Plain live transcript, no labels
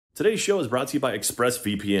Today's show is brought to you by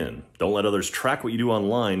ExpressVPN. Don't let others track what you do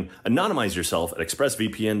online. Anonymize yourself at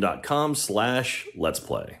expressvpn.com/let's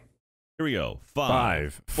play. Here we go.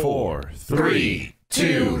 5, 4, 3,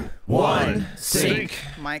 2, 1, sync.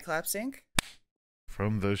 My clap sync.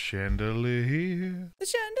 From the chandelier. The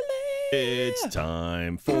chandelier. It's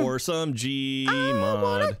time for some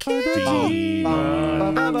Gmod.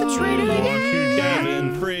 Gmod. I'm the traitor.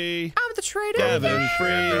 Gavin free. I'm the traitor. Gavin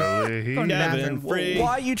free. Gavin free.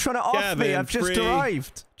 Why are you trying to off me? I've just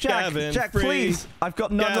arrived. Jack, Jack, please. I've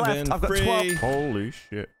got none left. I've got 12. Holy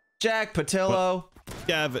shit. Jack, Patillo.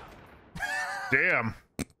 Gavin. Damn.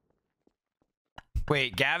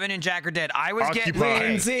 Wait, Gavin and Jack are dead. I was getting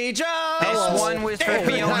Lindsay Jones. This one was for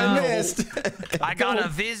Fiona. I missed. I got a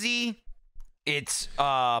Vizzy. It's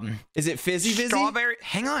Is it fizzy? Strawberry.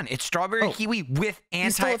 Hang on, it's strawberry kiwi with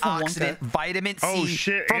stole it from antioxidant vitamin C. Oh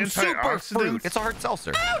shit! From Antioxidants. Superfruit. It's a hard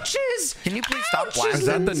seltzer. Ouches! Can you please stop blasting? Is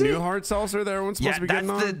that the new hard seltzer that everyone's supposed to be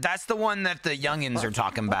getting on? That's the one that the youngins are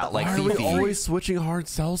talking about, like Why are we Fifi. always switching hard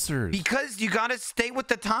seltzers? Because you gotta stay with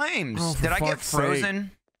the times. Oh, for Did I get fuck's frozen?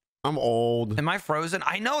 sake. I'm old. Am I frozen?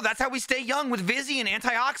 I know. That's how we stay young, with Vizzy and No,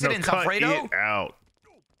 antioxidants, cut Alfredo. it out.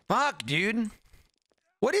 Fuck, dude.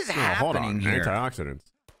 What is Oh, hold on. happening here? Antioxidants.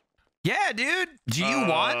 Yeah, dude. Do you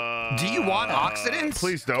want oxidants?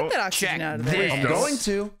 Please don't. Get oxygen Check out of this. there. I'm I'm going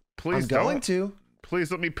to. Please I'm going don't. to.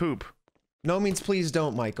 Please let me poop. No means please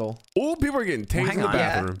don't, Michael. Oh, people are getting tased hang in the on.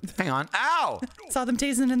 bathroom. Hang on. Ow! Saw them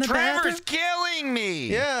tasing in the Trevor's bathroom. killing me.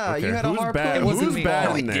 Yeah, Okay, you had a who's harpoon. bad? It wasn't Who's me. bad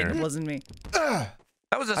No, in it there? It wasn't me. That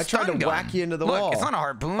was a I tried stun to gun. whack you into the Look, wall. it's not a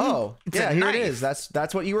harpoon. Oh, It's yeah, a here knife. it is.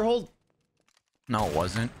 That's what you were holding. No, it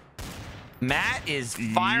wasn't. Matt is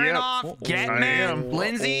firing Yep. off. Get I Matt. am.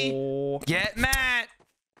 Lindsay, get Matt.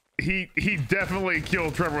 He definitely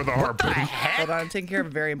killed Trevor with a What the harpoon. heck? Hold on, I'm taking care of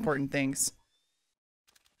very important things.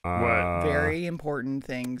 What? Very important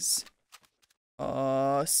things.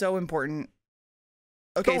 So important.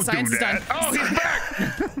 Okay, Don't science do is done. that. Oh, he's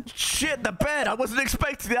back. Shit, the bed. I wasn't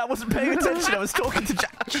expecting it. I wasn't paying attention. I was talking to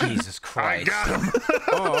Jack. Jesus I Christ. got him.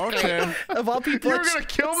 Oh, okay. Of all people, You were gonna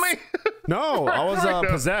kill me? No, I was Right.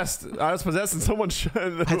 possessed. I was possessed and someone shot.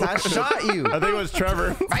 I shot you. I think it was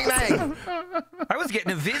Trevor. Bang, bang. I was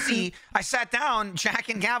getting a Vizzy. I sat down. Jack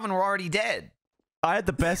and Gavin were already dead. I had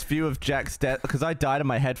the best view of Jack's death because I died and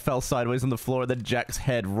my head fell sideways on the floor, and then Jack's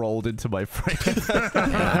head rolled into my frame.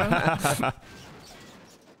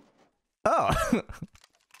 Oh,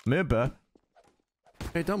 Remember?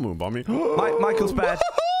 Hey, don't move on me. Michael's bad.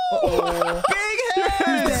 big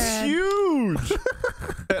head. It's huge.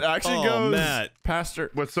 It actually goes. Matt,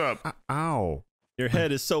 Pastor. What's up? Ow. your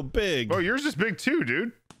head is so big. Oh, yours is big too,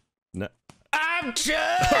 dude. No. I'm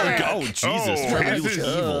Chuck. Oh, Jesus. Oh, Trevor, his you is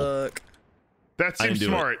evil. Look. That I didn't seems do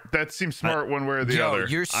smart. That seems smart one way or the Yo, other.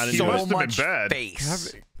 you're He so must have been much bad.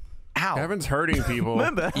 face. Ow. Kevin's hurting people.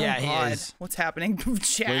 Remember? Yeah, God, he is. what's happening?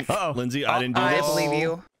 Jack. Uh-oh. Lindsay, I didn't do I this. believe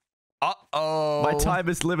you. Uh-oh. My time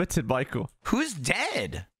is limited, Michael. Who's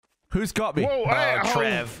dead? Who's got me? Whoa,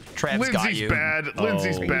 Trev's got Lindsay's you. bad.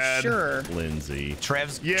 Lindsay's Oh. Are you bad. sure? Lindsay.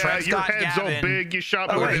 Trev's Yeah, Trev's your got head's Gavin. so big. You shot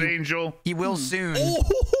me Oh, with an he- angel. He will soon.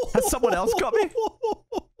 Has someone else got me?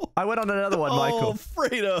 I went on another one, Oh, Michael.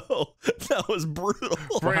 Fredo. That was brutal.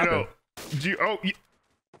 Fredo, do you? Oh,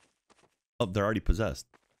 Oh, they're already possessed.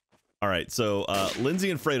 All right, so Lindsay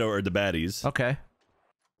and Fredo are the baddies. Okay.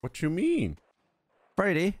 What you mean?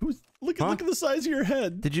 Brady, Look at the size of your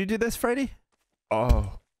head. did you do this, Brady?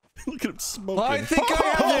 Oh. Look at him smoking. I think I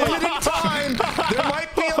have limited time. There might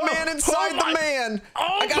be a man inside the man.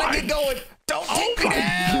 I gotta get going. Don't take me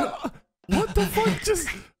down. What the fuck just...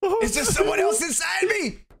 Oh, Is there someone else inside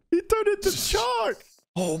me? He turned into chalk.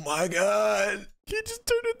 Oh my god. He just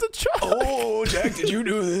turned into chalk. Oh, Jack, did you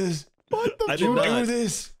do this? What the I Did did you do not.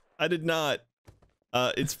 this? I did not.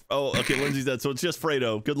 Okay, Lindsay's dead, so it's just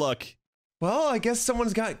Fredo. Good luck. Well, I guess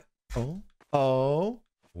someone's got. Oh. Oh.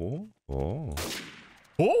 Oh.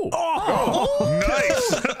 Oh.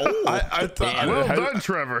 nice. I thought... Well done,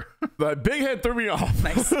 Trevor. That big head threw me off.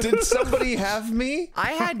 Nice. Did somebody have me?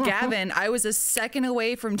 I had Gavin. I was a second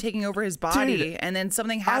away from taking over his body, Dude, and then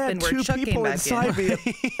something I had happened where two Chuck came people back inside in. me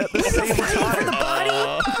at the same time. The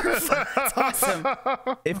body. That's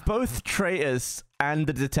awesome. If both traitors and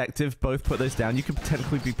the detective both put those down, you could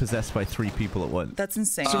potentially be possessed by 3 people at once. That's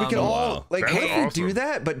insane. So we can Oh, all wow. like, That's what if we awesome. do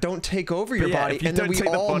that, but don't take over your yeah, body, if you and then don't we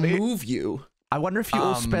take the all body- move you? I wonder if you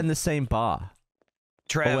all spend the same bar,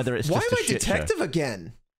 Trev, or whether it's Why just am a I shit show. detective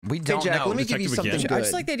again? we Hey, don't Jack, know. let me give you Detective something again. good. I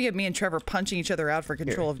just like the idea of me and Trevor punching each other out for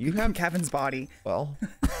control of you have- Kevin's body. Well,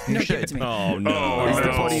 No, give should. it to me. Oh, no. Oh, It's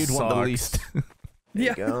the no. body you'd want the Sucks. least.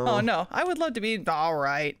 Yeah. go. Oh no, I would love to be all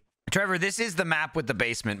right. Trevor, this is the map with the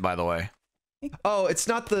basement, by the way. Oh, it's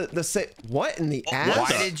not the same. What in the ass?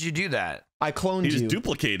 Why did you do that? I cloned He you. just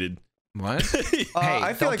duplicated. What?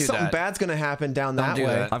 I feel like do something that. bad's gonna happen down Don't that do way.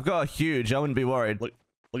 that. I've got a huge. I wouldn't be worried. Look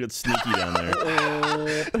at Sneaky down there.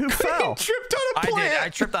 Who fell? Tripped on a I plant. did. I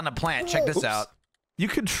tripped on a plant. Check this out. You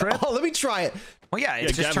can trip. Oh, let me try it. Well, yeah,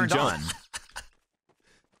 it's just Gavin turned on. jumped.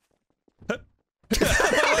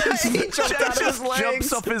 He jumped out of his legs.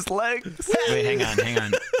 Jumps off his legs. Wait, hang on.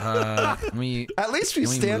 Let me. At least we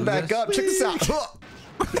Can we stand move back this? up. Check this out.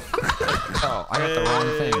 Oh, I got the wrong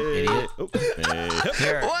thing, idiot.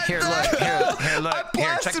 Here, What here, the look, hell? here, look. I Here,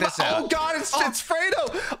 blasted check this him. out. Oh God, it's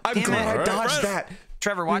Fredo. I'm Damn glad it. I dodged that.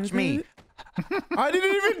 Trevor, watch me. I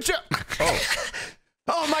didn't even jump.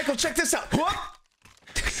 Oh, Michael, check this out. Whoop.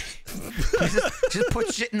 Just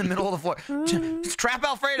put shit in the middle of the floor. Just trap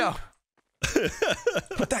Alfredo.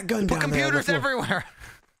 Put that gun Put down there on the computers floor. everywhere.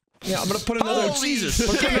 Yeah, I'm gonna put another. Holy Jesus. I'm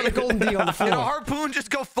putting another golden D on the Did a floor. harpoon just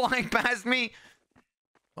go flying past me?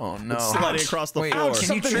 Oh no! Sliding across the Wait, floor. can you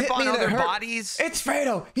Something trip hit on me that other hurt. bodies? It's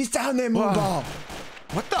Fredo. He's down there. Move ball.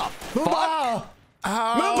 What the Move fuck? ball. Move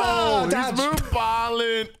ball. He's Dodge. move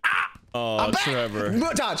balling. Oh, Trevor.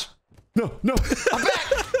 Move, dodge. No. I'm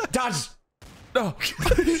back. Dodge. No.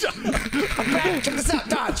 I'm back. Check this out.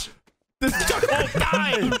 Dodge.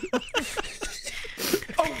 Die.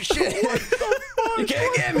 Oh shit. You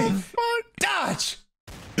can't get me. Dodge.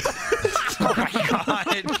 Oh my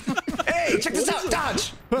god! Hey, check this out.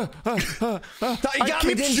 Dodge. Thought you I got me,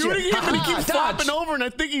 keep didn't shooting you? him and he Ha-ha, keeps dodge. flopping over and I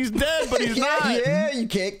think he's dead, but he's not. Yeah, you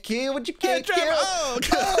can't kill what you can't Trevor. kill. Oh,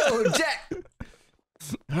 Oh, Jack.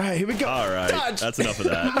 All right, here we go. All right, Dodge. that's enough of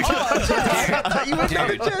that. Oh, Jack, I thought you were Dude. not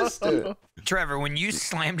a Jester. Trevor, when you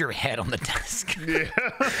slammed your head on the desk,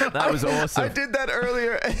 That was awesome. I did that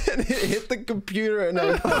earlier and it hit the computer and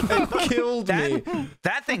it killed me.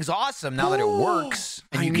 that thing's awesome now that it works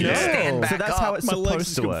and I you can know. stand back So that's up. how it's My legs supposed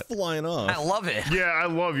just to go work. flying off. I love it. Yeah, I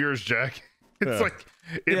love yours, Jack. It's like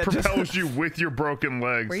it Yeah, just- propels you with your broken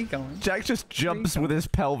legs. Where are you going? Jack just jumps with his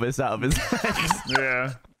pelvis out of his legs.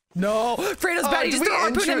 Yeah. No, Fredo's bad. He did just we threw a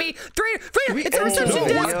harpoon enter- at me. Fredo, we it's a enter reception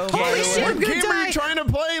the desk. video? Holy Yeah, shit, I'm What gonna game are die. you trying to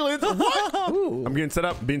play, Liz? What? Ooh. I'm getting set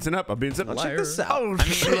up. Being set up. I'm being set up. Check this out. Oh, I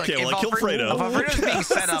mean, Okay, look, well, I killed if Fredo. Alfredo's being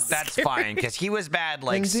set up, that's fine because he was bad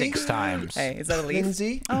like Lindsay? 6 times. Hey, is that a leaf?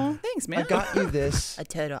 Lindsay, Oh, thanks, man. I got you this. a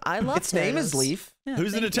turtle. I love Its name is turtles. Leaf. Yeah,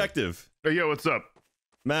 Who's the thank you. detective? Hey, yo, what's up?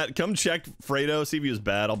 Matt, come check Fredo, see if he was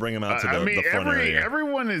bad. I'll bring him out to the, I mean, the front area.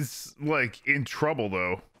 everyone is like in trouble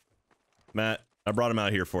though. Matt, I brought him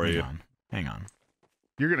out here for you. Hang on.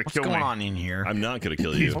 You're gonna What's kill going me. on in here? I'm not going to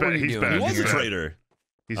kill He's you. What were bad. you He's doing? bad. He was He's a bad. traitor.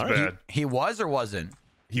 He's All right. bad. He was or wasn't?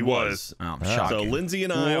 He was. Oh, I'm So shocking. Lindsay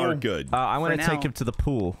and I are good. I want For to take now. him to the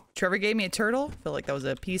pool. Trevor gave me a turtle. Feel like that was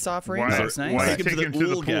a peace offering. Why- So it's nice. why- Take him take to him the to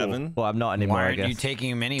the pool, pool. Gavin. Well, I'm not anymore, Why I aren't guess. you taking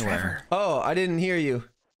him anywhere? Oh, I didn't hear you.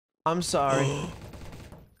 I'm sorry. Oh,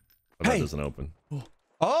 that Hey. doesn't open.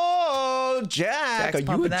 Oh, Jack, Jack's are you a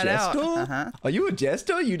pumping that out. Jester? Uh-huh. Are you a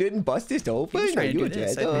Jester? You didn't bust this open? was Are trying to you a do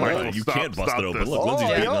this, I Jester? think. Michael, you stop- can't bust stop it open. this. Look, Oh, Lindsay's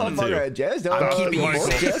yo, getting I'm on it fucking a too. Jester. I'm keeping you Michael.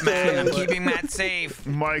 safe, man. I'm Jester. keeping Matt safe.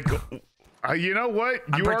 Michael, you know what?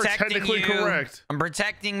 I'm You are protecting technically you. correct. I'm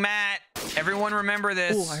protecting Matt. Everyone remember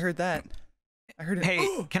this. Oh, I heard that. I heard it. Hey,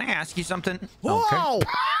 can I ask you something? Whoa!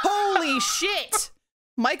 Holy shit!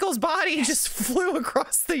 Michael's body just flew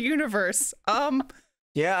across the universe.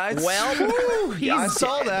 Yeah, it's, Well, Woo, yeah, I he's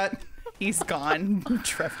saw dead. that. He's gone.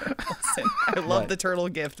 Trevor, listen. I love What? the turtle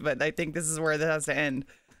gift, but I think this is where that has to end.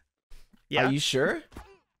 Yeah. Are you sure?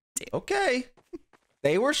 Okay.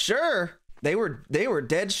 They were sure. They were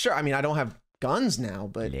dead sure. I mean, I don't have guns now,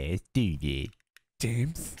 but Let's do this.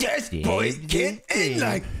 James. yes, boys, get in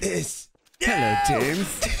like this. Hello,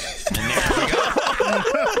 James. Damn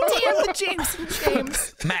the James and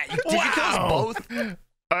James. Matt, did you kill us both?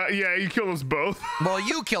 Yeah, you killed us both. Well,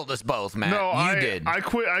 you killed us both, Matt. No, you I did. I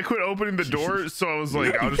quit opening the door, so I was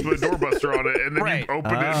like, I'll just put a doorbuster on it, and then Right. you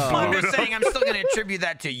opened it. Oh. And I'm blew it just up. saying, I'm still going to attribute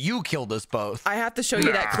that to you killed us both. I have to show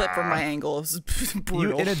you that clip from my angle. It was You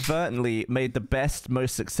brutal. inadvertently made the best,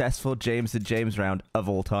 most successful James and James round of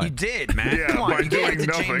all You time. did, Matt. Yeah, Come on, by you gave it doing to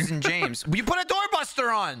James nothing. and James. You put a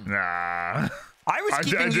doorbuster on. Nah. I was I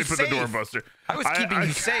keeping you did put the safe. doorbuster. I was keeping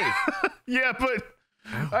you safe. Yeah, but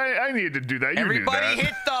I needed to do that. You Everybody knew that.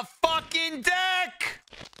 hit the fucking deck.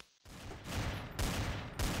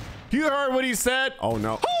 You heard what he said? Oh,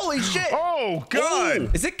 no. Holy shit! Oh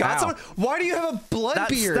God! Is it got Ow. someone? Why do you have a blood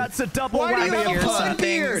beard? That's a double Why do you whammy. have a Here's some blood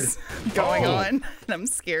beard? things going on, and I'm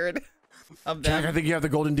scared of Jack, I them. think you have the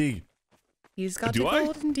golden D. He's got Do the I?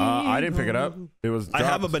 golden D. I didn't pick it up. It was. I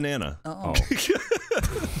have a dropped. banana. Oh,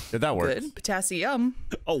 Did that work? good. Potassium.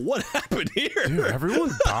 Oh, what happened here? Dude,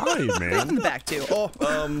 everyone died, In man. the back too. Oh,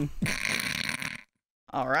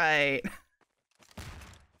 all right.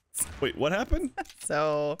 Wait, what happened?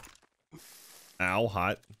 So. Ow,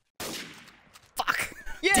 hot. Fuck.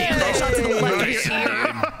 Yeah. Damn, that shot to the left of your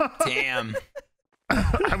ear. Damn.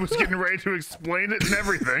 I was getting ready to explain it and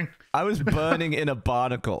everything. I was burning in a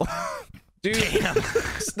barnacle. Dude,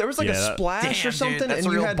 there was like a splash or something, that's and a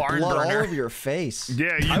you real had barn blood burner. all over your face.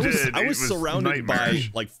 Yeah, you I was, did. I was It surrounded by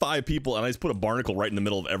nightmarish. like 5 people, and I just put a barnacle right in the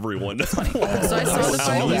middle of everyone. So I saw the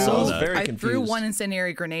I fight. saw that. Very I threw confused. one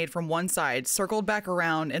incendiary grenade from one side, circled back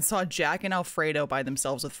around, and saw Jack and Alfredo by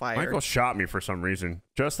themselves with fire. Michael shot me for some reason.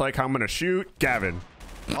 Just like I'm gonna shoot Gavin.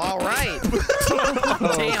 All right.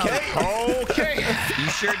 Damn. Okay. You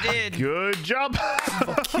sure did. Good job.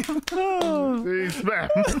 Thanks, man.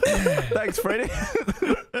 Thanks, Freddy.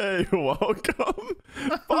 Hey, welcome.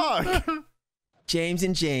 Fuck. James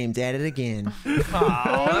and James at it again.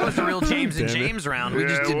 Oh, that was a real James and Damn it. James round. We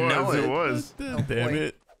just Yeah, didn't know it. It was. Damn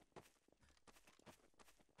it.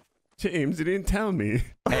 James, you didn't tell me.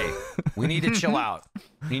 Hey, we need to chill out.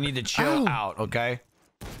 We need to chill out, okay?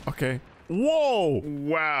 Okay. Whoa.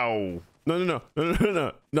 Wow.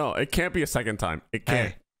 No, it can't be a second time. It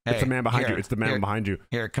can't. Hey, It's the man behind here, you. It's the man here. behind you.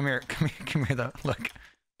 Here, come here. Though. Look,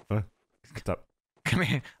 What's up? come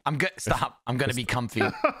here. I'm good. Stop. I'm gonna be comfy.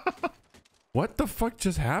 What the fuck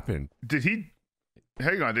just happened? Did he?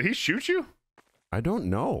 Hang on. Did he shoot you? I don't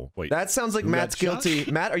know. Wait, That sounds like Who got Matt's shot?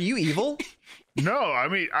 guilty. Matt, are you evil? No. I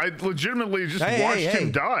mean, I legitimately just Hey, watched hey, him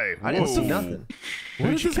hey. die. I didn't see Whoa. nothing. What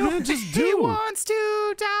did this man just He do? wants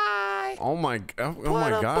to die. Oh my god. Oh Put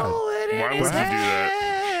my a god. bullet in Why his would you do that?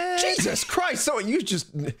 head. Jesus Christ! So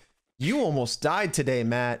you almost died today,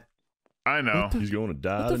 Matt. I know. he's going to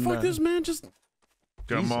die What the fuck? tonight. This man just.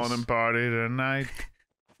 Come Jesus. on and party tonight.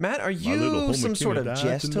 Matt, are little you homie some sort of died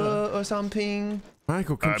jester tonight. or something?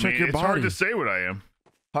 Michael, come I check mean, your it's body. hard to say what I am.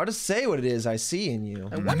 Hard to say what it is I see in you.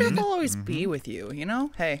 I wonder if I'll always be with you, you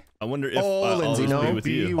know? Hey. I wonder if Oh, I'll Lindsay, always no. be with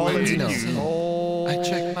you. Oh, Lindsay, no. Oh. I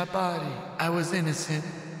checked my body. I was innocent.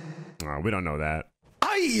 Oh, we don't know that.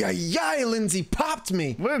 Ay, ay, ay, Lindsay popped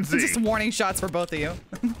me. Lindsay. Just warning shots for both of you.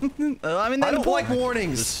 I mean, I don't like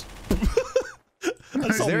warnings. I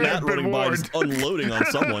saw there- Matt Been running by warned. just unloading on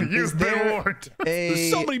someone. You've been there warned. There's A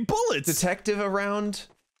so many bullets. detective around?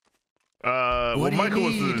 Well, do you Michael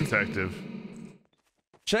was the need? detective.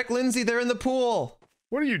 Check Lindsay, they're in the pool.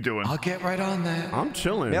 What are you doing? I'll get right on that. I'm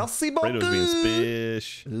chilling. Merci Fredo's being beaucoup.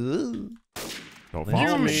 spish. Ooh. Don't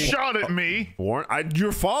follow You me. shot at me.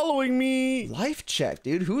 You're following me. Life check,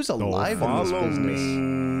 dude. Who's Don't alive in this follow business?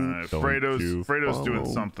 me. Don't you Fredo's doing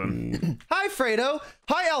follow something. me. Hi, Fredo.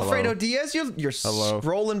 Hi, Alfredo Hello. Diaz. You're Hello.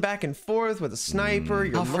 scrolling back and forth with a sniper.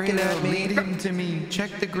 You're looking at me. lead him to me.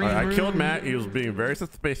 Check the green I room. killed Matt. He was being very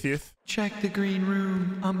suspicious. Check the green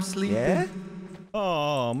room. I'm sleeping. Yeah?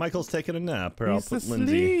 Oh, Michael's taking a nap. Or I'll He's put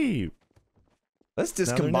Lindsay. asleep. Let's they're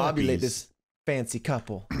discombobulate nappies. this fancy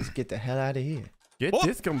couple. Let's get the hell out of here. Get Oh.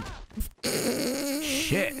 this.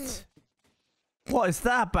 Shit. What is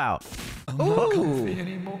that about? Ooh.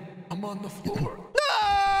 Anymore. I'm on the floor.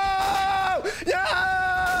 No!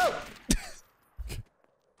 No!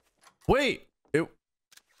 Wait. It.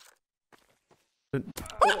 What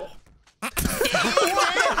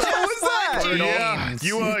was that? Yeah,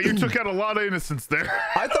 you took out a lot of innocence there.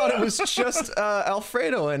 I thought it was just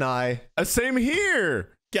Alfredo and I. Same here.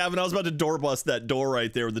 Gavin, I was about to door bust that door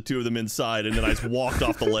right there with the two of them inside, and then I just walked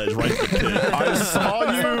off the ledge right to the pit. I saw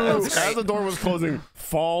you as the door was closing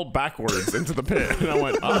fall backwards into the pit, and I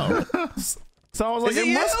went, oh. So I was like, Is it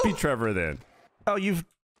it must you? be Trevor then. Oh, you've.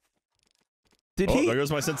 Did Oh, he? there goes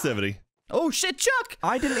my sensitivity. Oh, shit, Chuck!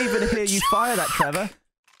 I didn't even hear you fire that, Trevor.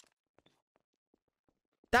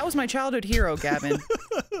 That was my childhood hero, Gavin.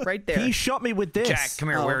 Right there. He shot me with this. Jack, come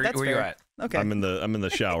here. Oh, where that's you fair. at? Okay. I'm in the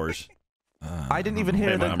showers. I didn't even hear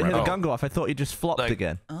Hey, the, I'm hear right. the Oh. gun go off. I thought he just flopped Like-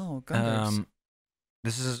 again. Oh, Gunders.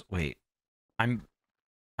 This is wait. I'm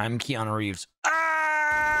Keanu Reeves.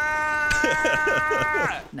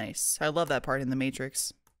 Nice. I love that part in The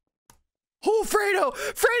Matrix. Oh, Fredo!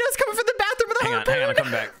 Fredo's coming from the bathroom with a Hang on, harpoon! hang on, I'm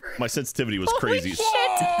coming back. My sensitivity was Holy crazy. shit!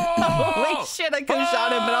 Holy shit, I could have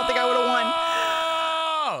shot him, but I don't think I would have won.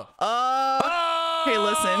 Hey,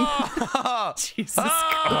 listen. Jesus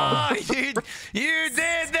Christ. You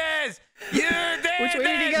did this! You did Which way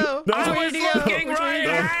did he this! go? Which I way was did he go? looking Which way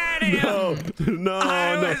right did he go? at him! No,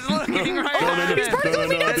 I no. was looking right at him! He's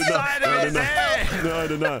probably The side of his head! No, I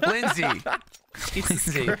did not. Lindsay! Jesus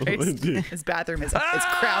Lindsay. Christ. Lindsay. His bathroom is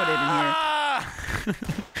crowded in here.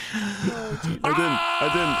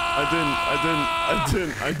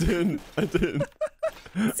 I didn't.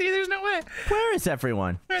 See, there's no way. Where is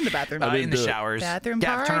everyone? We're in the bathroom. In the showers. Bathroom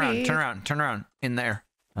Gav, party. turn around. In there.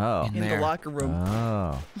 Oh. in the locker room.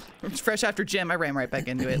 Oh. It's fresh after gym. I ran right back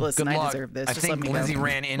into it. Listen, Good I luck. deserve this. I Just think let me Lindsay go.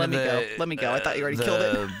 ran into let me the. go. Let me go. I thought you already killed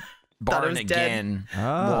it. Thought it Barn was dead. again. Oh.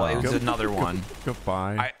 Well, it was another one.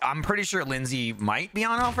 Goodbye. I'm pretty sure Lindsay might be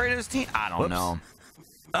on Alfredo's team. I don't know.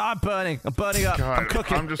 I'm burning. I'm burning up. God, I'm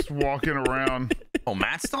cooking. I'm just walking around. Oh,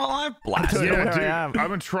 Matt's still alive? Blast. doing him. it. Yeah, where dude. I am. I've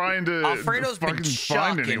been trying to Alfredo's been fucking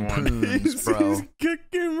find chucking anyone. poons, bro. He's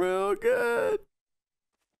cooking real good.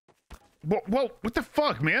 Whoa, what the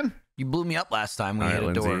fuck, man? You blew me up last time we All hit right,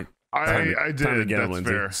 a door. Lindsay. I Time to did. get him, That's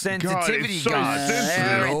Lindsay. fair. Sensitivity God, God. it's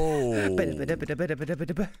so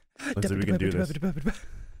sensitive. Lindsay, we can do this.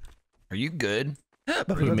 Are you good?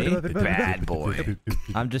 Me? Bad boy.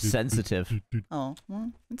 I'm just sensitive. Oh,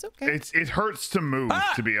 well, it's okay. It hurts to move,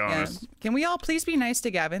 to be Yeah. honest. Can we all please be nice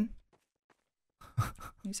to Gavin?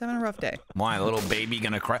 He's having a rough day. Why, little baby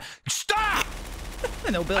gonna cry? Stop!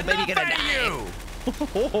 No, Bill, baby, gonna Enough die. out of you!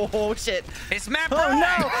 Oh shit! It's Matt Oh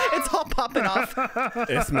Bragg. no! It's all popping off.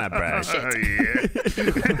 It's Matt Bragg. Yeah.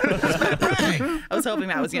 I was hoping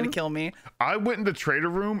Matt was gonna kill me. I went in the trader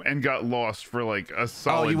room and got lost for like a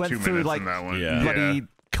solid Oh, you went 2 through minutes like in that one. bloody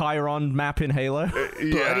Chiron map in Halo. Yeah,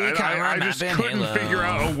 Bloody and Chiron I just map in couldn't Halo. figure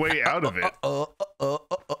out a way out of it.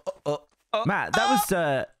 Matt,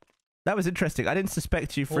 that was interesting. I didn't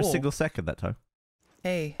suspect you for a Oh. single second that time.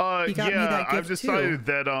 Hey, he got me Yeah, that gift I've decided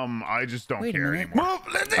too. that I just don't Wait a care minute. anymore. Move,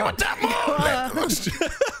 Lindsay, what's that move?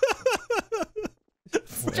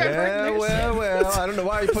 Well. I don't know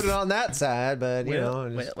why you put it on that side, but you know.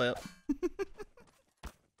 just- Well.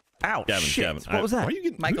 Ow! Gavin, shit. Gavin, What was that? Why are you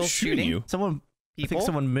getting, Michael's who's shooting shooting? you? Someone. I People? think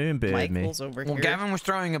someone moonbearded me. Michael's over Well, here. Gavin was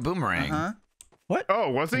throwing a boomerang. Huh? Oh,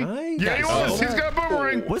 was he? Nice. Yeah, he was. Oh. He's got a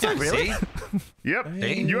boomerang. Was that really? See? Yep.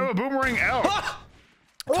 Hey. You have a boomerang out.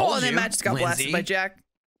 Oh, Told and then you, Matt just got blasted Lindsay. by Jack.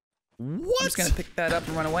 I'm just gonna pick that up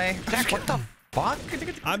and run away. Jack, what the fuck?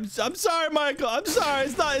 I'm sorry, Michael. I'm sorry.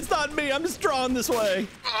 It's not me. I'm just drawn this way.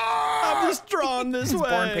 I'm just drawn this He's way.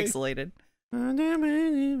 born pixelated.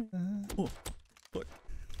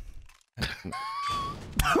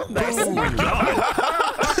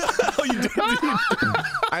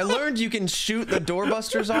 I learned you can shoot the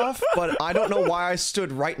doorbusters off, but I don't know why I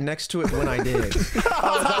stood right next to it when I did.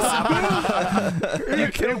 You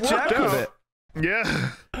killed Jack with it.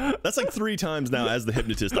 Yeah. That's like 3 times now as the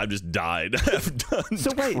hypnotist. I've just died. I've done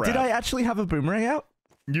So wait, crap. did I actually have a boomerang out?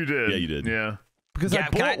 You did. Yeah, you did. Yeah. Because I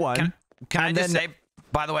bought one. Can I and just then- say,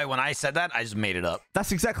 by the way, when I said that, I just made it up.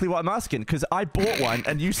 That's exactly what I'm asking. Because I bought one,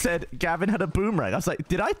 and you said Gavin had a boomerang. I was like,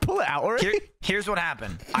 did I pull it out already? Here's what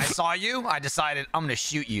happened. I saw you. I decided I'm gonna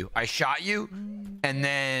shoot you. I shot you, and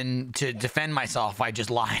then to defend myself, I just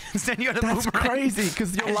lied and said you had a That's boomerang. crazy,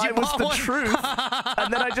 because your And lie you was bought the one. truth,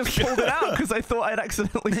 and then I just pulled it out because I thought I'd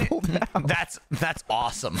accidentally pulled it out. That's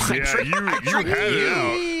awesome. Yeah, you had it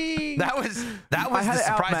out. That was I the had it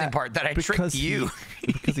out, surprising Matt, part that I because tricked you.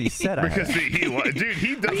 because he said I had Because it. dude,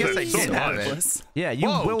 he does guess I that so did have much. it. Yeah, you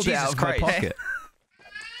Whoa, willed it Jesus out of Christ. my pocket.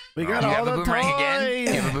 We got You all have a the boomerang again? toys.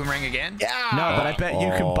 You have a boomerang again? No, but I bet you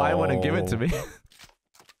can buy one and give it to me.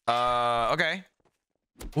 Okay.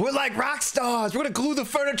 We're like rock stars. We're gonna glue the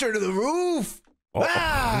furniture to the roof. Oh,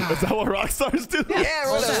 Ah! is that what rock stars do? Yeah,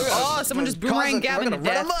 we're What's gonna, that? Oh, someone just boomerang Gavin We're to gonna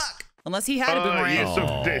run death. amok. Unless he had a boomerang. Yeah,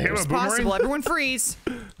 so did him a It's boomerang? possible. Everyone freeze.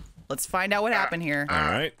 Let's find out what happened here. All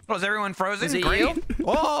right. Was everyone frozen? Is it Great. you?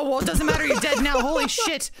 Oh, well, it doesn't matter. You're dead now. Holy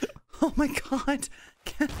shit. Oh my god.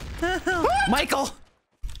 Michael.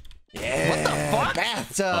 Yeah. What the fuck?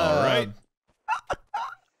 Bathtub. All right.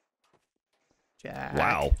 Jack.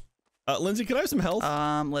 Wow. Lindsay, can I have some health?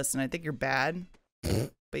 Listen, I think you're bad.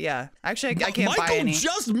 But yeah, actually, I can't Michael buy any.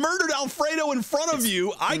 just murdered Alfredo in front of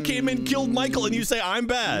you. I came and killed Michael, and you say I'm I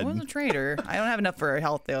bad. was a traitor. I don't have enough for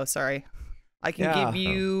health though. Sorry. I can Yeah. give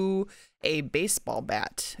you a baseball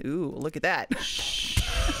bat. Ooh, look at that.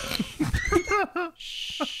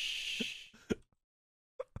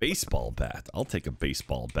 Baseball bat. I'll take a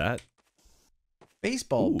baseball bat.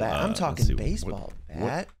 Baseball Ooh, bat. I'm let's talking see, baseball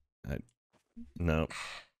bat. No,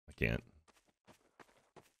 I can't.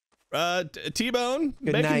 T-Bone,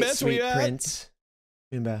 Good bacon night, bits. Where sweet you at? prince.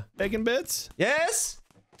 Moonba. Bacon bits. Yes.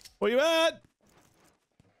 Where you at?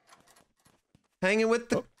 Hanging with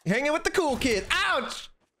the cool kid. Ouch.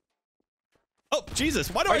 Oh Jesus!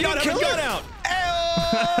 Why do Are I you not a have a killer? gun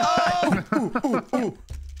out?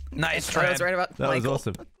 Nice I try. was right about That was Michael.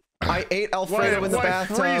 awesome. I ate Alfredo in the Why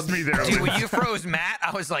freeze bathtub. me there? Dude, when you froze Matt,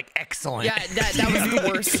 I was like, excellent. Yeah, that was the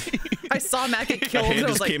worst. I saw Matt get My killed. hand And I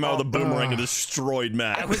was just like, came out oh. with a boomerang and destroyed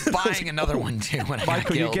Matt. I was buying another one too when I Michael,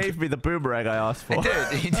 got you killed. gave me the boomerang I asked for.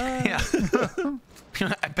 Dude, yeah.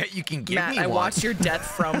 I bet you can give Matt, me I one. watched your death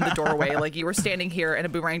from the doorway. Like you were standing here and a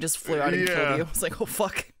boomerang just flew out and Yeah. killed you. I was like, oh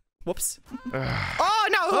fuck. Whoops. Oh,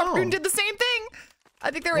 no, Harpoon did the same thing.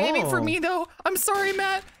 I think they were aiming for me, though. I'm sorry,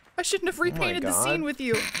 Matt. I shouldn't have repainted the scene with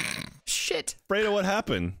you. Shit. Fredo, what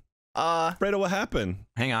happened? Fredo, what happened?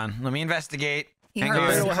 Hang on. Let me investigate. He Hang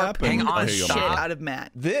heard on. What happened? Hang on. here you go, shit Michael. out of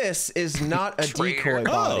Matt. This is not a decoy Traitor.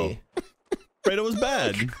 body. Fredo was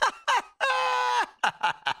bad. Fredo,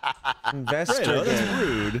 Investigate. that's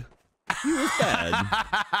rude. He was bad.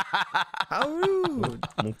 How rude.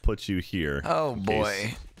 We'll put you here. Oh in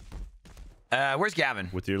boy. case- Where's Gavin?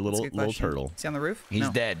 With your That's a little good little question. turtle. Is he on the roof? He's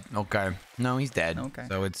No. dead. Okay. No, he's dead. Okay.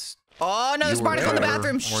 So it's Oh, no, there's You Barney were in the Trevor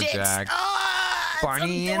bathroom. or Shit. Jack. Ah,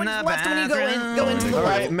 Barney it's in the left when you go into the All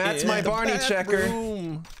light. right, Matt's my Barney checker.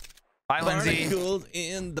 Bye, Lindsay. Barnacles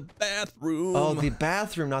in the bathroom. Oh, the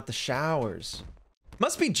bathroom, not the showers.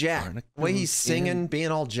 Must be Jack. The way he's singing, being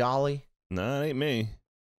all jolly. No, it ain't me.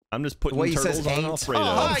 I'm just putting The way he turtles says on ain't. Alfredo.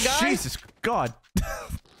 Oh, hi, guys. Jesus God.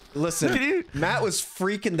 Listen, Look at you. Matt was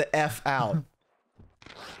freaking the F out.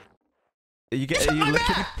 Are you Took my licking?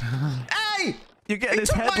 Matt! Hey! You're getting He his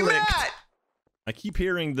took head my licked. Matt! I keep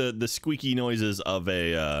hearing the squeaky noises of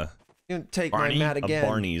You can take Barney? my Matt of again.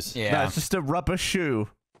 Barney's. Yeah. No, it's just a rubber shoe.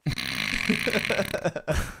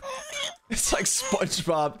 It's like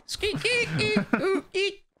SpongeBob.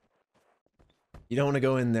 You don't want to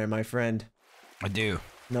go in there, my friend. I do.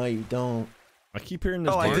 No, you don't. I keep hearing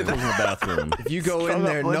this Oh, I barnacles did- in the bathroom. If you go in Shut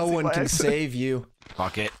there, up, no Lindsay, one by can accident. save you.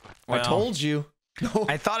 Fuck it. I told you. No.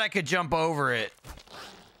 I thought I could jump over it,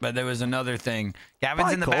 but there was another thing.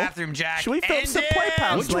 Gavin's in the Michael, bathroom, Jack. Should we film End some it! play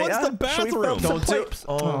pals Which one's later? the Should we film bathroom? some Don't do. play-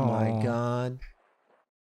 Oh my god.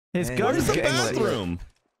 His Man, gun Where's is the getting lit. bathroom?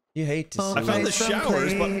 You hate to see I found it. the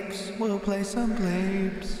showers, but We'll play some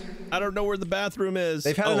claims. I don't know where the bathroom is.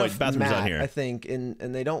 They've had oh, enough wait, bathroom's Matt, down here. I think, and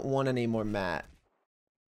they don't want any more Matt.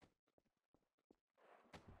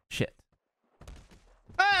 Shit.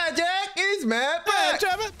 Hi, Jack. It's Matt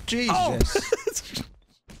Bragg. Jesus.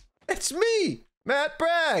 It's me, Matt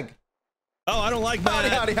Bragg. Oh, I don't like Howdy,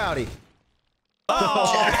 Matt. howdy, howdy.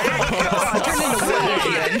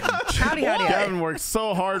 Howdy, howdy. Gavin worked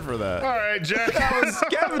so hard for that. All right, Jack.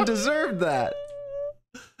 Gavin deserved that.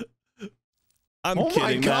 I'm Oh my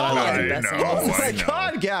kidding, God. Matt. I Best know. name. Oh my I know.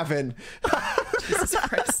 God, Gavin. Jesus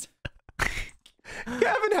Christ.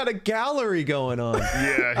 Gavin had a gallery going on.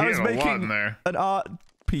 Yeah, I he was had a lot making in there. an art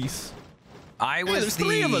piece. I was there's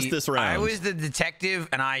three of us this round. I was the detective,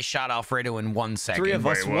 and I shot Alfredo in 1 second. Three of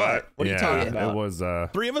us Wait, what? what? What are you talking about? It was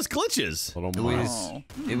Three of us glitches. little It more. was.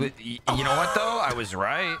 It was. You know what though? I was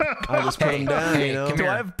right. I just put him down, hey, you know? come Do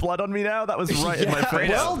here. I have blood on me now? That was right in my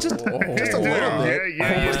face. Well, just a little bit.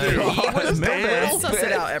 Yeah, you do. He was bad. Suss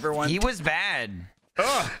it out, everyone. He was bad.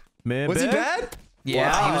 Man, Was he man. bad?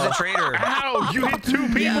 Yeah, he was a traitor. Ow, you hit two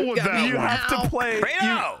people with that You one. have to play.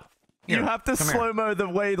 Fredo! You Here, have to come here. slow mo the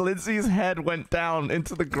way Lindsay's head went down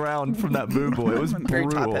into the ground from that booble. It was Very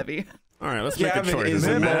top brutal. heavy. All right, let's make a Gavin choice. is Is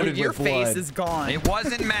it Matt? loaded Your with face blood. is gone. It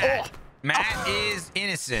wasn't Matt. Matt is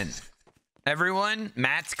innocent. Everyone,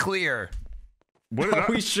 Matt's clear. What did Are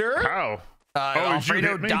I- we sure? How? Oh, did you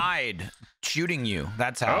Alfredo hit me? died shooting you.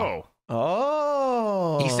 That's how. Oh,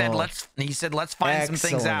 Oh. He said let's find some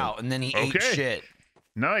things Excellent. out, and then he ate Okay. shit.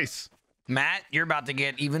 nice. Matt, you're about to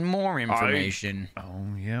get even more information.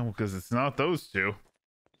 Oh, yeah, well, because it's not those two.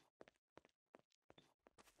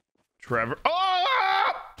 Trevor.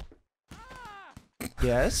 Oh!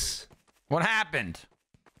 Yes. What happened?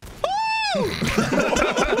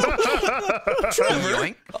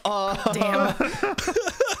 Trevor. Damn.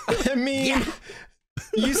 I mean,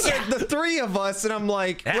 you said the three of us, and I'm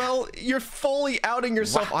like, Yeah. well, you're fully outing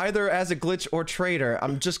yourself either as a glitch or traitor.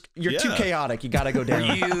 You're too Yeah. chaotic. You gotta go Were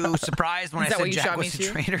down. you surprised when I Is that said what you Jack shot me was a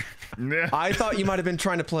to? traitor? Yeah. I thought you might have been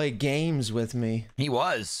trying to play games with me. He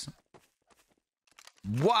was.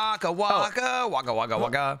 Waka waka waka waka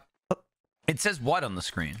waka. It says what on the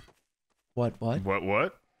screen? What? What?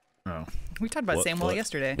 Oh. We talked about What- Samuel what-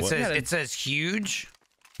 yesterday. It says it says huge.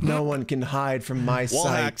 No one can hide from my Wall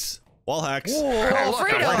sight. hacks. Wall hacks. Oh, Oh,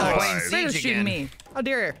 look, I'm Fredo! playing Fredo's Siege Fredo's shooting again. me. How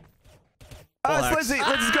dare you. Oh, it's Relax. Lindsay.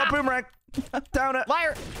 Lindsay's got boomerang. Down it.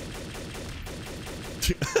 Liar.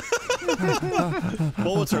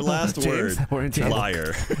 Well, what's her last James, word? we're in trouble.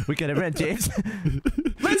 Liar. We get it red, James.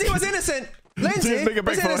 Lindsay was innocent. Lindsay James, make a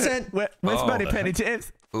break was for it. innocent. Where's Oh. Money Penny,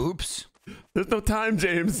 James? Oops. There's no time,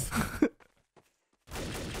 James.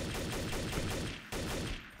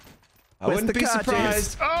 I wouldn't the be car,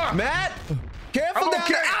 surprised. Ah! Matt, careful I'm down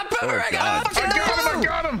okay. there. Ah, boomerang! God. Oh, I no!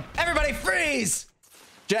 got him! Everybody freeze!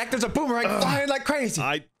 Jack, there's a boomerang flying like crazy.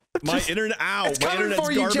 My internet. Ow. It's My coming internet's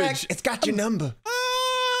for you, garbage. Jack. It's got your number.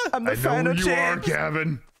 I'm the I fan know of who you are, James.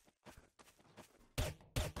 Gavin.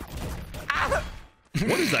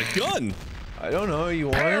 What is that gun? I don't know. You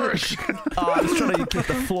want Perish. it? Oh, I was trying to hit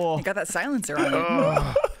the floor. You got that silencer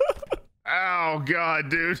on. Oh God,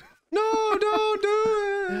 dude. No, don't do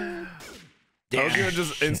it. I was gonna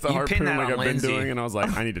just insta harpoon that like on I've been Lindsay. doing, and I was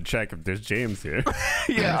like, I need to check if there's James here.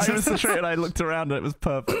 Yeah, I was straight and I looked around and it was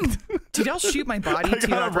perfect. Did y'all shoot my body I too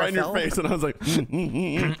got it after right I in your fell? face, and I was like,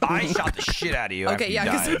 I shot the shit out of you. after Okay, you yeah,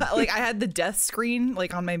 died. because like I had the death screen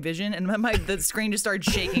like on my vision, and the screen just started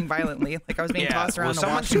shaking violently, like I was being tossed around. Well, the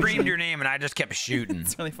someone washing screamed machine. your name, and I just kept shooting.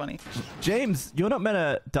 It's really funny. James, you're not meant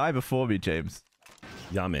to die before me, James.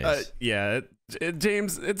 Yames. yeah,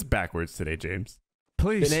 James, it's backwards today, James.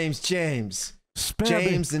 Please. The name's James. Spare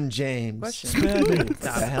James and James. Question. Spare me. What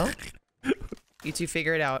the hell? You two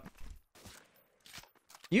figure it out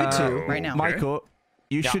You two. right now. Michael,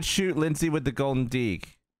 you Yeah. should shoot Lindsay with the golden deeg.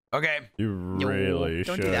 Okay. You Yo, really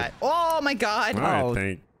don't should. do that. Oh my God. All right, Oh,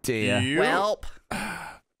 thank dear. you. Welp.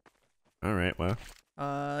 All right, well.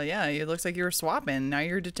 Yeah, it looks like you were swapping. Now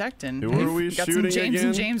you're detecting. Who are we Got shooting some James again?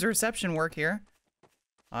 and James reception work here.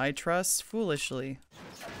 I trust foolishly.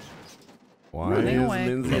 Why Running is away.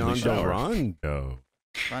 Lindsay Lovely on shower. Rondo?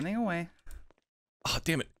 Running away. Oh,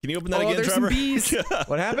 damn it. Can you open that Oh, again, there's Trevor? some bees.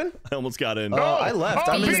 What happened? I almost got in. I left.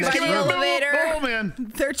 I'm in the bees next by the room. elevator. Oh man.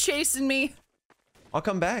 They're chasing me. I'll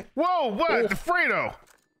come back. Whoa, what? Fredo.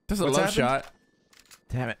 Just a What's low happened? shot.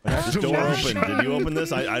 Damn it. This door open. Did you open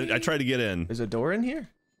this? I tried to get in. There's a door in here?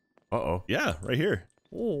 Uh-oh. Yeah, right here.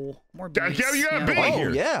 Oh, more Yeah, bees. you got a bee. Right Oh, here.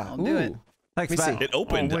 yeah. I'll do it. Ooh. Thanks, Let me Matt. see. It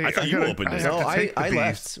opened. Oh, wait, I thought I you gotta- opened I it. have No, to take the I bees.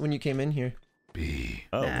 left when you came in here. Bee.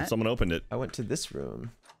 Oh, Matt. someone opened it. I went to this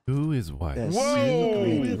room. Who is what? The Whoa.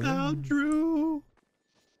 secret room. Drew.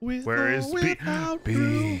 Where is Bee?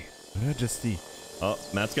 Bee. What did I just see? Oh,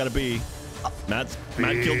 Matt's got a bee. Matt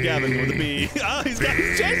killed Gavin with a bee. Oh, he's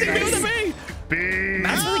chasing me with a bee. Bee.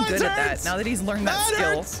 Matt's really good at that. hurts. Now that he's learned that That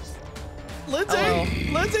skill. hurts. Lindsay, Oh.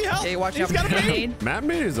 Lindsay, help! Okay, watch He's out got for a the bee. grenade. Matt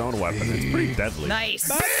made his own weapon. It's pretty deadly. Nice.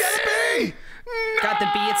 Matt's got a bee. Got the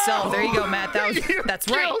bee itself. There you go, Matt. That's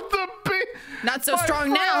right. Killed the bee. Not so My strong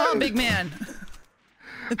now, huh, friend. big man?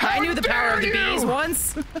 I knew the power of the dare bees you.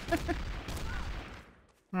 once.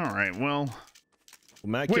 All right, well. Well,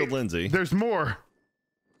 Matt Wait, killed Lindsay. There's more.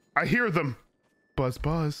 I hear them. Buzz,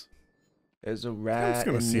 buzz. There's a rat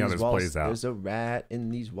gonna in see how these this walls. plays out. There's a rat in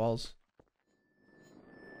these walls.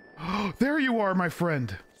 There you are, my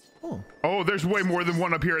friend. Oh. Oh, there's way more than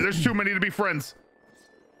one up here. There's too many to be friends.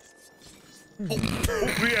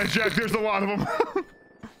 Yeah, Jack, there's a lot of them.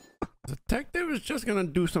 Detective is just gonna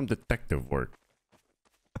do some detective work,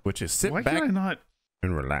 which is sit Why back can I not?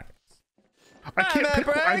 and relax. I can't Matt pick.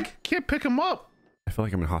 I Bragg. can't pick them up. I feel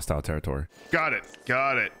like I'm in hostile territory. Got it.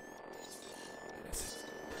 Got it.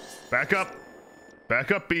 Back up.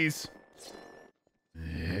 Back up, bees.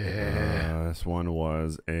 This one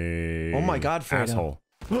was a Oh my God, Fredo. asshole.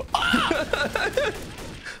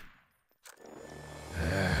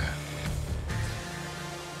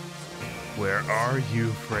 Where are you,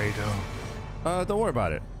 Fredo? Don't worry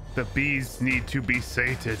about it. The bees need to be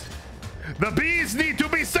sated. The bees need to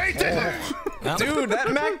be sated. Dude,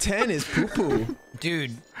 that Mac 10 is poo-poo.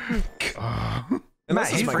 Dude,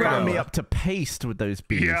 Matt, you my ground God. me up to paste with those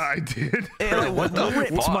bees. Yeah, I did. What the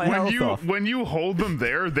rips my health off. When you hold them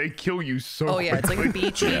there, they kill you so. Oh yeah, it's like a quickly.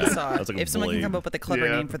 bee chainsaw. that's like a If someone can blade. come up with a clever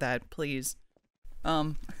Yeah. name for that, please.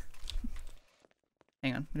 Hang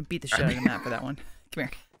on, I'm gonna beat the shit out of Matt for that one. Come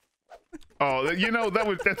here. Oh,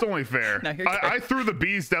 that's only fair. No, you're good. I threw the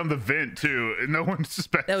bees down the vent too, and no one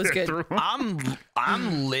suspected. That was I good. threw 'em.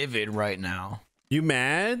 I'm livid right now. You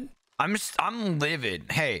mad? I'm livid.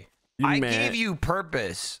 Hey, You I mad? gave you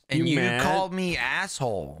purpose, and You you mad? called me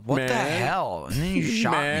asshole. What the Mad? hell? And then you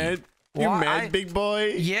shot mad? me. You Why- mad, big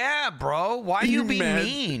boy? Yeah, bro. Why you be mad?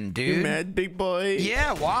 mean, dude? You mad, big boy?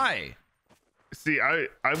 Yeah, why? See, I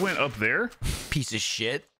went up there Piece of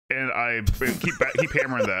shit. and I keep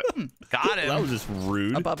hammering that. Got him. That was just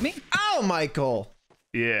rude. Above me? Oh, Michael.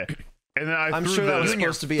 Yeah, and then I'm threw sure that the, was You and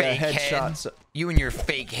your supposed to be a fake headshot. head. So You and your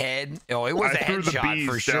fake head. Oh, it was I a threw the headshot bees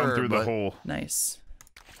for down sure. through the but hole, Nice.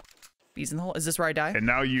 Bees in the hole. Is this where I die? and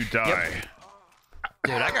now you die.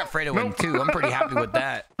 dude, I got Fredo in too. I'm pretty happy with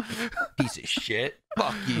that. Piece of shit.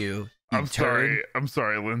 Fuck you. You I'm turd.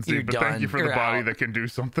 sorry, Lindsay, You're but thank you done. for You're the body out. that can do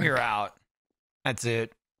something. You're out. That's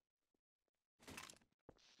it.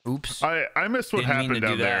 Oops. I missed what Didn't mean happened to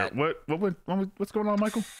down do there. that. What's going on,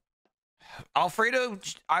 Michael? Alfredo,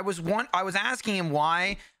 I was asking him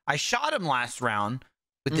why I shot him last round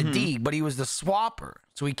with the Deeg, but he was the swapper.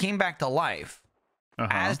 So he came back to life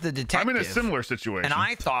as the detective. I'm in a similar situation. And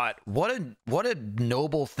I thought, what a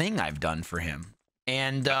noble thing I've done for him.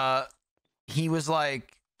 And he was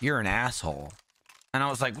like, "You're an asshole." And I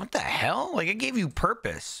was like, "What the hell? Like, I gave you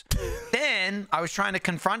purpose." Then then I was trying to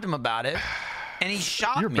confront him about it, and he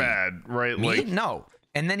shot me. You're bad, right? Me? Like, No.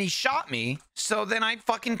 And then he shot me, so then I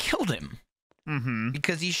fucking killed him. mm-hmm.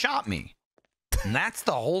 Because he shot me. And that's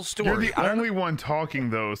the whole story. You're the only one talking,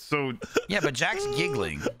 though, so... Yeah, but Jack's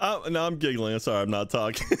giggling. No, I'm giggling. I'm sorry, I'm not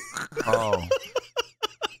talking. Oh.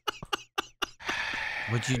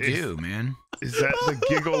 What'd you do, man? Is that the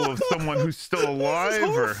giggle of someone who's still alive,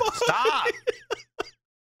 or... Stop!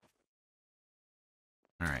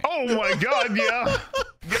 All right. Oh my god, yeah!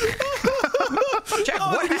 Jack,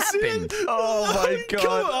 what happened? Oh my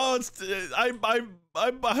god.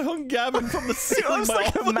 Oh, I hung Gavin from the ceiling.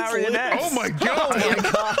 Like a marionette. Oh my god! Oh my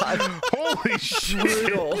god. Holy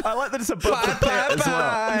shit! I like that it's above the pit as well.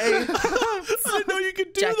 I didn't know you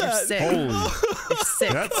could do Jack, that. you're sick. Holy. You're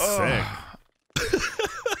sick. That's sick.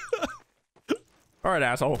 All right,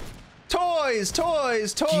 asshole. Toys,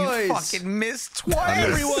 toys, toys. You fucking missed twice.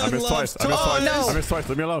 Everyone I missed loves twice. I missed twice.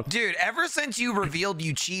 Leave me alone. Dude, ever since you revealed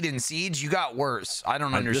you cheat in Siege, you got worse. I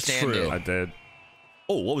don't That's understand true. it. I did.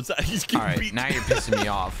 Oh, what was that? He's All getting right, beat. now you're pissing me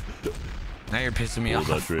off. Now you're pissing me What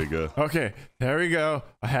was off. that trigger? Okay, there we go.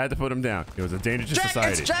 I had to put him down. It was a danger to Jack,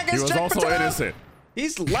 society. it's Jack, he it's was Jack also Patel. innocent.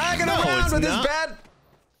 He's lagging No, around it's with not. his bad.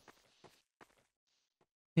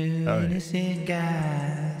 Innocent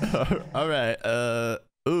guy. All right.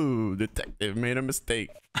 Ooh, detective made a mistake.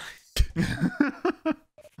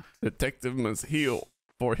 Detective must heal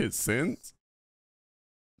for his sins.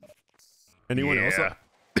 Anyone else? Yeah.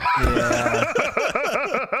 Yeah.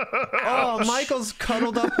 Oh, Michael's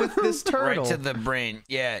cuddled up with this turtle. Right to the brain.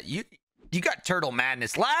 Yeah, you got turtle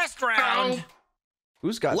madness. Last round.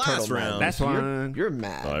 Who's got Last turtle round. madness? That's one. You're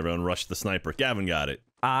mad. Oh, everyone rushed the sniper. Gavin got it.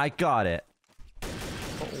 I got it.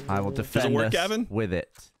 I will defend work, us Gavin? with it.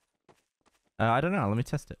 I don't know. Let me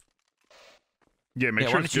test it. Yeah, make Yeah,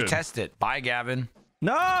 sure why it's don't you good. test it? Bye, Gavin. Give it a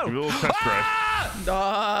No! little test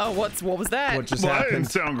drive. What was that? What just Well, that didn't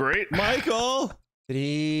happened? sound great. Michael. Did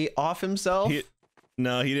he off himself?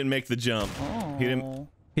 No, he didn't make the jump. Oh. He didn't.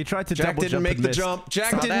 He tried to Jack double didn't jump make and the missed. jump.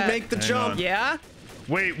 Jack Saw didn't that. make the Hang jump. on. Yeah?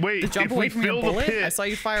 Wait. Jump If away we from your fill the bullet? pit, I saw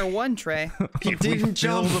you fire one, Trey. He if we didn't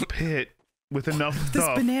fill jump. the pit with enough This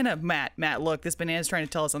stuff. banana, Matt, look, this banana's trying to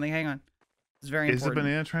tell us something. Hang on. It's very Is the important.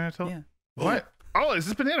 banana trying to tell? Yeah. What? Oh, is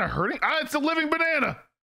this banana hurting? Ah, it's a living banana.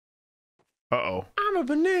 Uh-oh. I'm a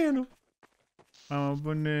banana. I'm a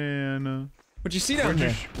banana. What'd you see down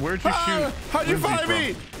there? Where'd you shoot? How'd you Lindsay find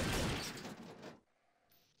me?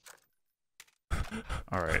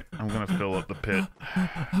 All right, I'm gonna fill up the pit.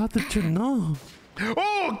 How did you know?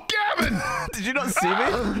 Oh, Gavin! Did you not see me?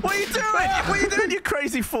 What are you doing? What are you doing, you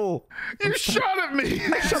crazy fool? You shot at me!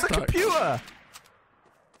 Shut the computer.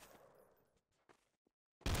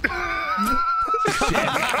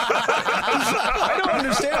 I don't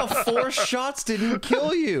understand how 4 shots didn't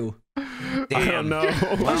kill you. I don't know.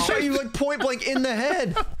 I shot you like point blank in the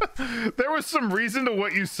head. There was some reason to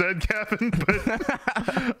what you said, Gavin,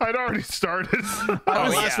 but I'd already started.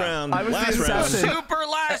 Last round. I was Last the round. assassin. Super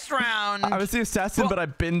last round. I was the assassin, but I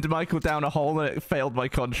binned Michael down a hole and it failed my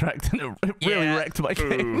contract and it really Yeah. wrecked my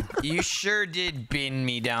game. You sure did bin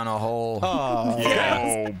me down a hole. Oh,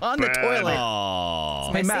 Yeah. Oh, On the bad. toilet. Aw.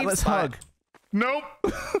 Hey, My Matt, safe let's spot. hug. Nope.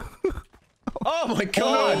 oh my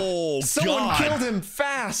god. Oh, Someone God. killed him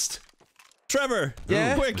fast. Trevor.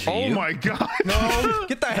 Yeah? Quick. Oh my god. No,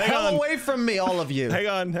 get the hell on. away from me, all of you. Hang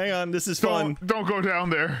on. This is fun. Don't go down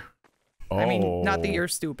there. I mean, not that Oh. you're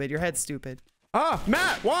stupid. Your head's stupid. Ah,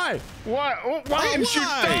 Matt, why? Why? Why didn't you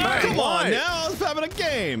Why? die? Come Why? on now. I was having a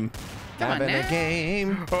game. Come on Having a now.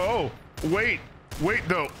 game. Oh, wait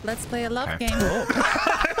though. Let's play a love game. Oh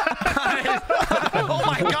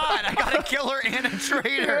my god, I got a killer and a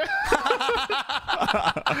traitor.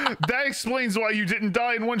 That explains why you didn't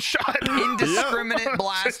die in one shot. Indiscriminate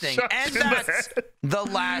blasting. Shot And in the that's head. the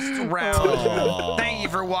last round. Thank you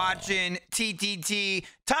for watching TTT.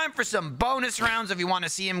 Time for some bonus rounds. If you want to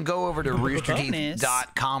see them, go over to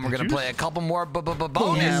roosterteeth.com. We're going to play a couple more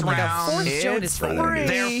bonus Yeah, like a fourth rounds. show is free.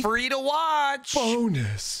 They're free to watch.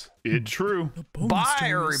 Bonus. It's true. Bye,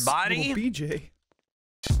 everybody. BJ.